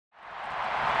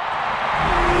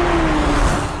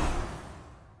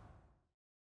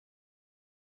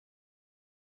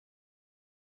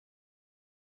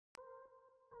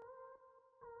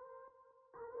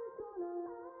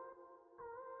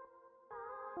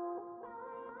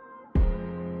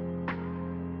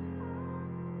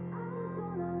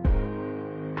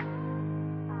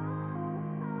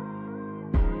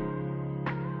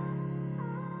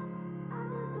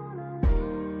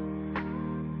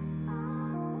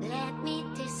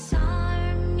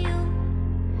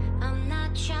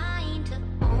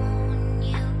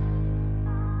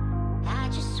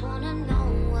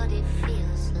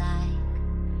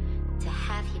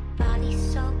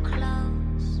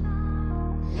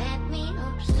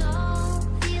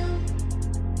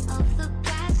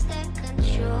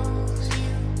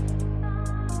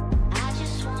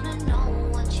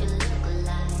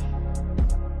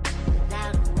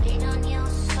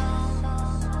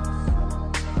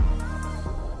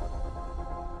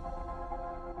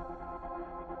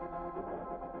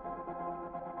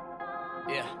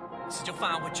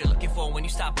find what you're looking for when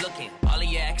you stop looking. All of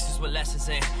your exes were lessons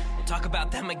in. We'll talk about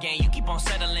them again, you keep on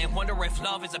settling. Wonder if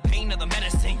love is a pain or the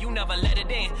medicine. You never let it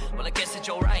in, well I guess that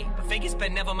you're right. But fake has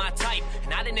been never my type,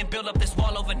 and I didn't build up this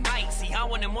wall overnight. See, I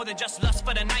wanted more than just lust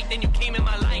for the night. Then you came in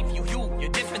my life, you're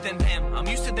different than them. I'm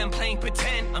used to them playing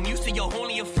pretend, I'm used to you're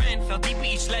only a friend. Felt deep with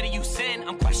each letter you send.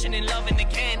 I'm questioning loving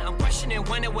again, I'm questioning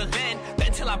when it will end.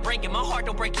 Then till I break it, my heart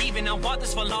don't break even. I want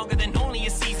this for longer than only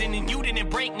a season, and you didn't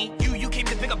break me. You came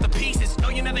to pick up the pieces. No,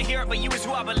 you never hear it, but you is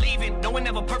who I believe in. No one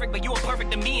ever perfect, but you are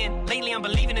perfect to me. And lately I'm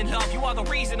believing in love. You are the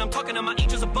reason I'm talking to my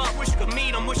angels above. Wish you could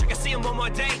meet him, wish I could see him one more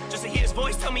day. Just to hear his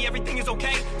voice tell me everything is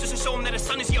okay. Just to show him that his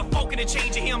son is here, folk to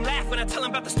change. And hear him laugh when I tell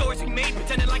him about the stories we made,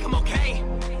 pretending like I'm okay.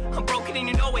 I'm broken and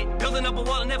you know it. Building up a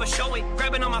wall and never show it.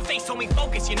 Grabbing on my face, told me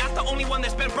focus. You're not the only one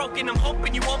that's been broken. I'm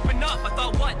hoping you open up. I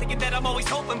thought what? Thinking that I'm always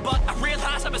hoping, but I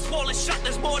realized I've been swollen shut.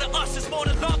 There's more to us, there's more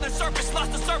to love than surface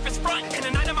lust, the surface front. And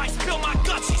the night I might spill my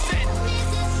guts, she said.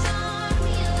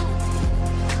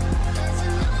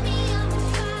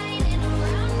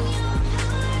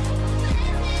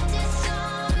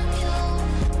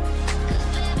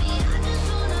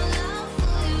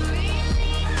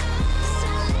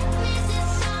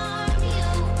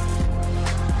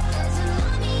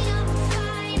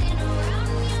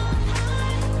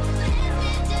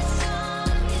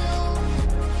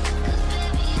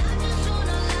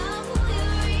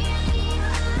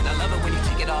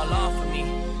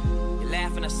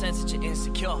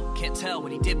 Can't tell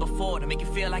what he did before to make you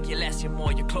feel like you're less, you're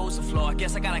more. Your clothes the floor. I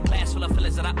guess I got a glass full of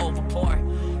feelings that I overpour.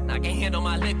 Now I can't handle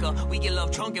my liquor. We get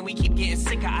love drunk and we keep getting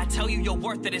sicker. I tell you you're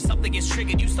worth it. If something gets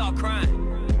triggered, you start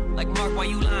crying. Like Mark, why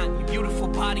you lying? Your beautiful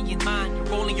body and mind. You're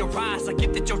rolling your eyes. I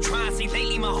get that you're trying. See,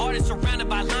 lately my heart is surrounded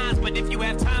by lines. But if you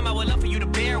have time, I would love for you to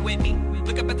bear with me.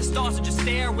 Look up at the stars and just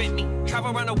stare with me.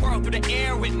 Travel around the world through the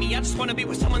air with me. I just wanna be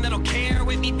with someone that'll care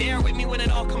with me. There with me when it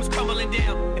all comes crumbling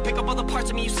down. And pick up all the parts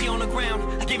of me you see on the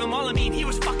ground. I gave him all of me and he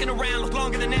was fucking around. Look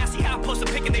longer than that, see how I'm supposed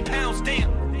to pick and they pounds.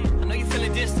 Damn, I know you're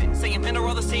feeling distant. Saying men are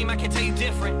all the same, I can't tell you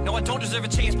different. No, I don't deserve a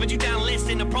chance, but you down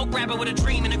listen. A broke rapper with a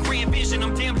dream and a grand vision.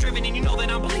 I'm damn driven and you know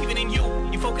that I'm believing in you.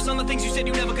 You focus on the things you said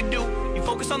you never could do. You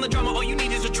focus on the drama, all you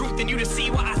need is the truth. And you to see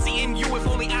what I see in you, if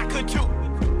only I could too.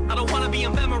 I don't wanna be a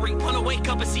memory, wanna wake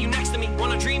up and see you next to me.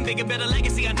 Wanna dream bigger, better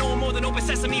legacy. I know I'm more than open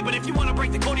sesame, but if you wanna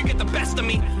break the code, you get the best of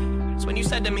me. It's when you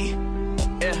said to me,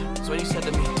 yeah, it's when you said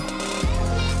to me.